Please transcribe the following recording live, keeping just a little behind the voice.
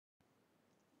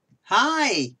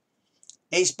Hi,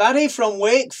 it's Barry from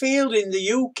Wakefield in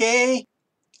the UK,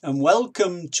 and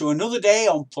welcome to another day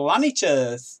on planet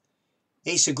Earth.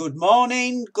 It's a good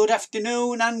morning, good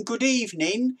afternoon, and good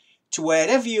evening to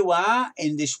wherever you are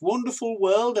in this wonderful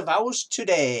world of ours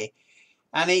today.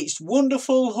 And it's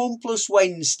wonderful Humpless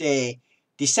Wednesday,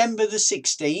 December the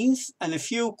 16th, and a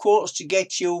few quotes to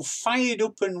get you fired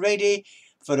up and ready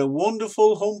for a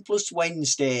wonderful Humpless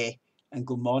Wednesday. And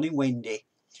good morning, Wendy.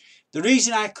 The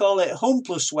reason I call it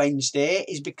Humpless Wednesday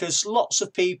is because lots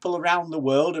of people around the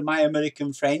world and my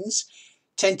American friends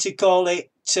tend to call it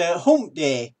Hump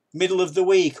Day, middle of the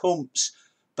week, humps.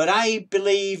 But I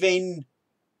believe in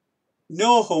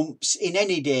no humps in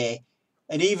any day,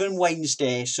 and even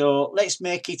Wednesday. So let's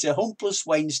make it a Humpless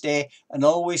Wednesday and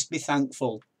always be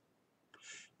thankful.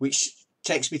 Which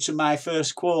takes me to my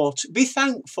first quote. Be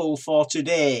thankful for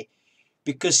today,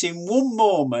 because in one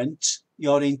moment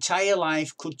your entire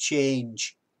life could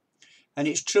change. And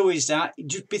it's true is that.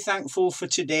 Just be thankful for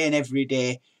today and every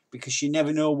day, because you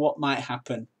never know what might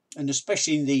happen. And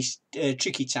especially in these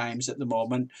tricky times at the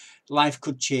moment, life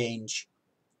could change.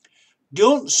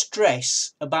 Don't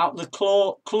stress about the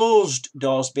closed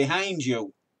doors behind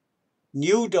you.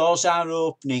 New doors are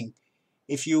opening.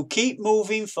 If you keep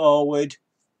moving forward,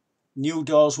 new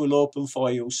doors will open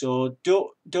for you. So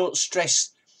don't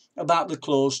stress about the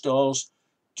closed doors.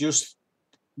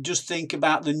 Just think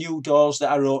about the new doors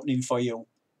that are opening for you.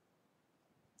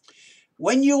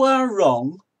 When you are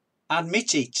wrong,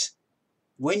 admit it.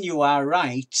 When you are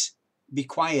right, be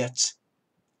quiet.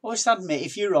 Always admit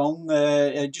if you're wrong,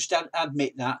 just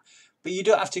admit that. But you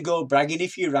don't have to go bragging.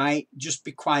 If you're right, just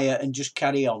be quiet and just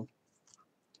carry on.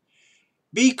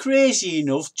 Be crazy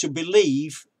enough to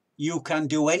believe you can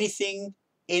do anything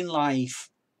in life.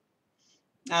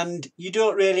 And you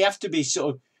don't really have to be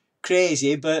sort of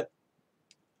crazy, but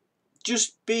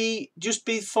just be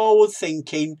forward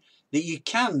thinking that you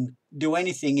can do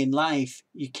anything in life.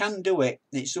 You can do it.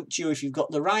 It's up to you if you've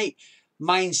got the right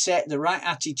mindset, the right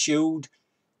attitude,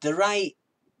 the right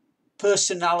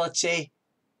personality,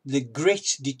 the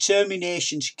grit,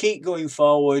 determination to keep going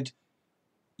forward.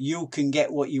 You can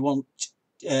get what you want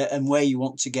and where you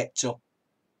want to get to.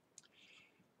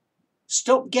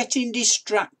 Stop getting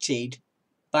distracted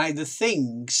by the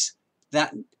things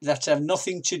that have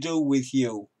nothing to do with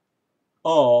you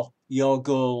or your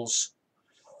goals.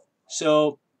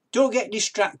 So don't get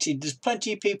distracted. There's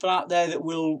plenty of people out there that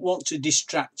will want to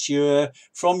distract you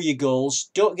from your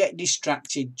goals. Don't get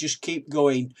distracted. Just keep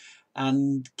going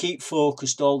and keep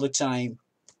focused all the time.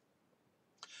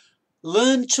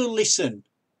 Learn to listen.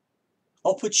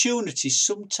 Opportunity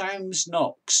sometimes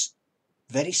knocks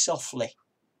very softly.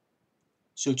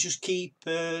 So just keep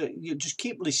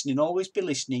listening. Always be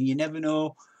listening. You never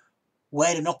know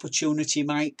where an opportunity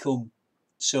might come.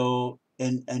 So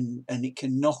and it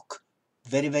can knock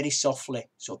very, very softly.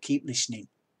 So keep listening.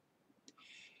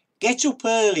 Get up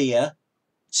earlier,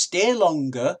 stay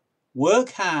longer,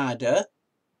 work harder,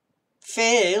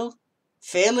 fail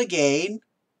again,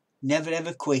 never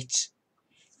ever quit.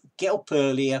 Get up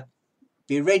earlier,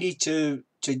 be ready to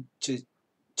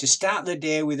start the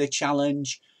day with a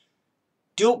challenge.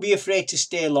 Don't be afraid to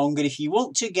stay longer. If you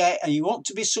want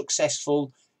to be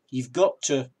successful, you've got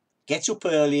to get up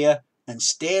earlier and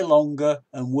stay longer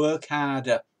and work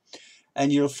harder.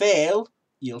 And you'll fail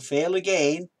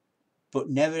again, but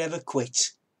never ever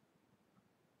quit.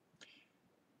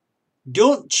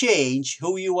 Don't change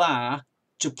who you are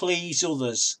to please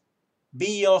others.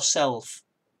 Be yourself.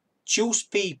 Choose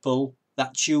people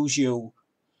that choose you.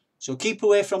 So keep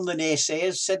away from the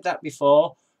naysayers. Said that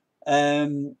before.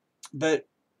 But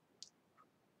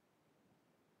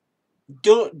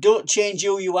don't change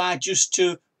who you are just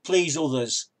to please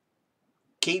others.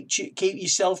 Keep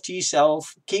yourself to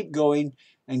yourself. Keep going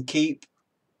and keep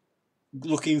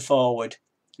looking forward.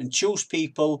 And choose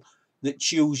people that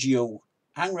choose you.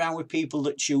 Hang around with people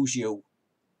that choose you.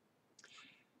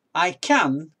 I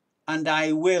can and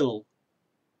I will.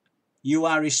 You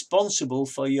are responsible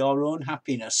for your own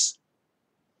happiness.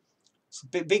 It's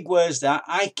big words that.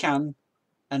 I can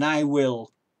and I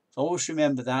will. Always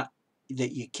remember that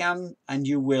you can and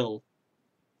you will.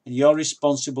 And you're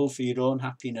responsible for your own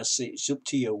happiness. It's up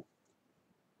to you.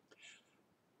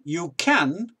 You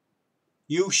can,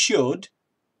 you should,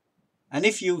 and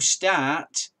if you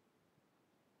start,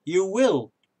 you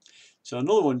will. So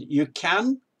another one, you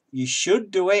can, you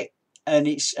should do it, and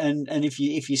if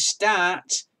you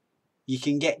start, you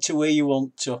can get to where you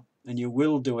want to, and you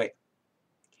will do it.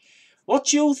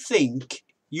 What you think,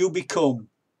 you become.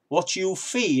 What you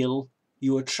feel,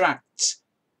 you attract.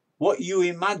 What you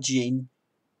imagine,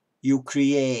 you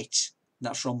create.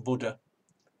 That's from Buddha.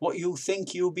 what you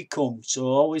think you become. So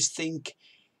always think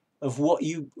of what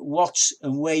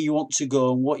and where you want to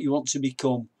go and what you want to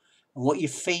become, and what you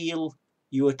feel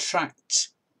you attract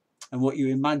and what you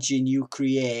imagine you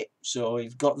create. So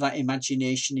you've got that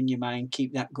imagination in your mind,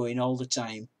 keep that going all the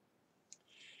time.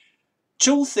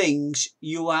 2 things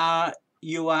you are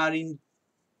in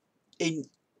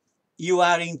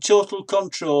total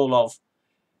control of: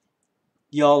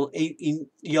 your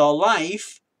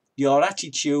life, your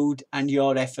attitude, and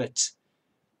your effort.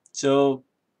 So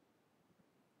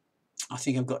I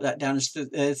think I've got that down as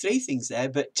 3 things there,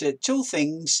 but 2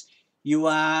 things you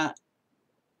are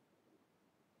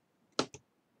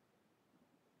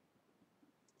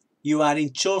in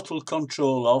total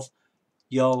control of: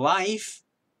 your life,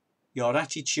 your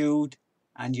attitude,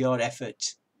 and your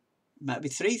effort. Might be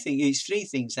 3 things. It's 3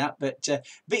 things that, but a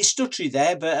bit stuttery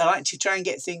there. But I like to try and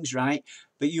get things right.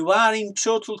 But you are in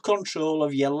total control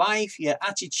of your life, your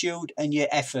attitude, and your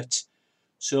effort.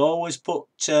 So always put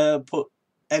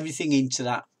everything into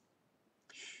that.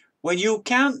 When you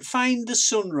can't find the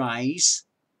sunrise,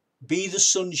 be the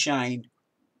sunshine.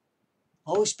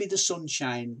 Always be the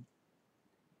sunshine.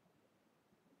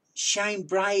 Shine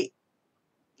bright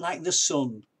like the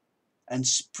sun and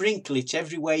sprinkle it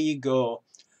everywhere you go,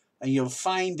 and you'll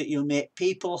find that you'll make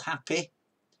people happy,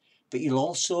 but you'll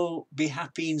also be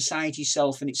happy inside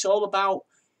yourself. And it's all about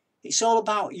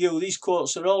you. These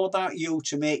quotes are all about you,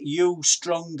 to make you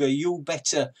stronger, you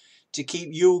better, to keep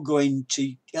you going,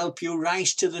 to help you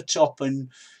rise to the top and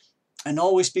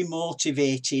always be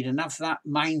motivated and have that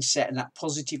mindset and that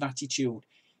positive attitude.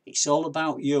 It's all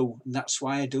about you, and that's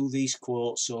why I do these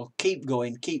quotes. So keep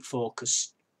going, keep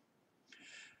focused.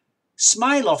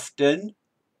 Smile often,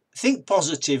 think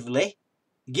positively,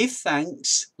 give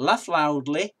thanks, laugh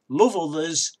loudly, love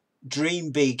others, dream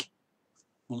big.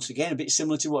 Once again, a bit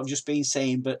similar to what I've just been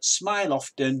saying, but smile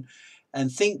often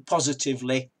and think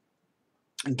positively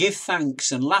and give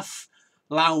thanks and laugh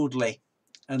loudly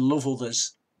and love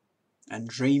others and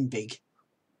dream big.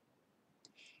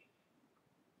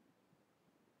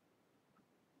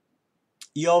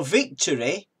 Your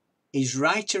victory is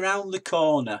right around the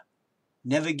corner.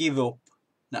 Never give up.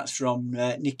 That's from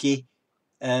Nicki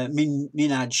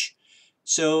Minaj.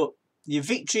 So your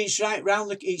victory is right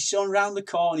round it's on round the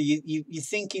corner. You're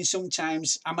thinking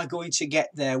sometimes, am I going to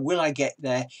get there? Will I get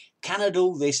there? Can I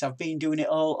do this? I've been doing it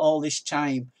all this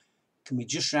time. Can we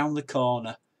just round the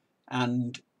corner?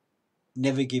 And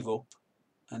never give up,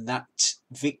 and that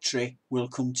victory will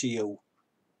come to you.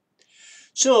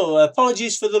 So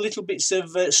apologies for the little bits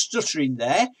of stuttering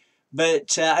there,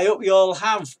 but I hope you all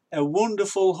have a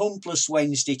wonderful Humpless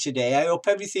Wednesday today. I hope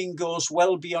everything goes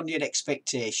well beyond your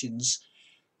expectations.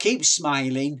 Keep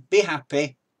smiling, be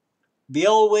happy, be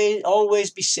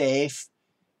always be safe,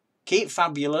 keep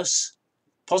fabulous,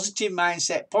 positive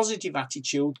mindset, positive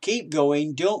attitude, keep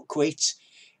going, don't quit,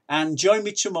 and join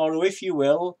me tomorrow, if you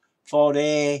will, for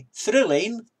a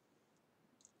thrilling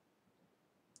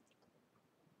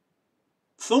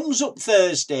Thumbs Up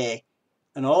Thursday.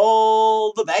 And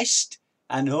all the best,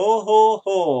 and ho ho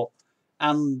ho.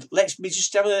 And let's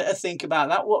just have a think about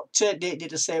that. What date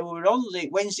did I say we were on?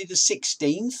 Wednesday the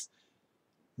 16th.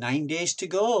 9 days to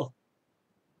go.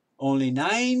 Only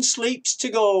 9 sleeps to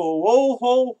go. Ho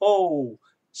ho ho.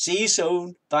 See you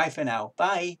soon. Bye for now.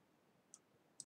 Bye.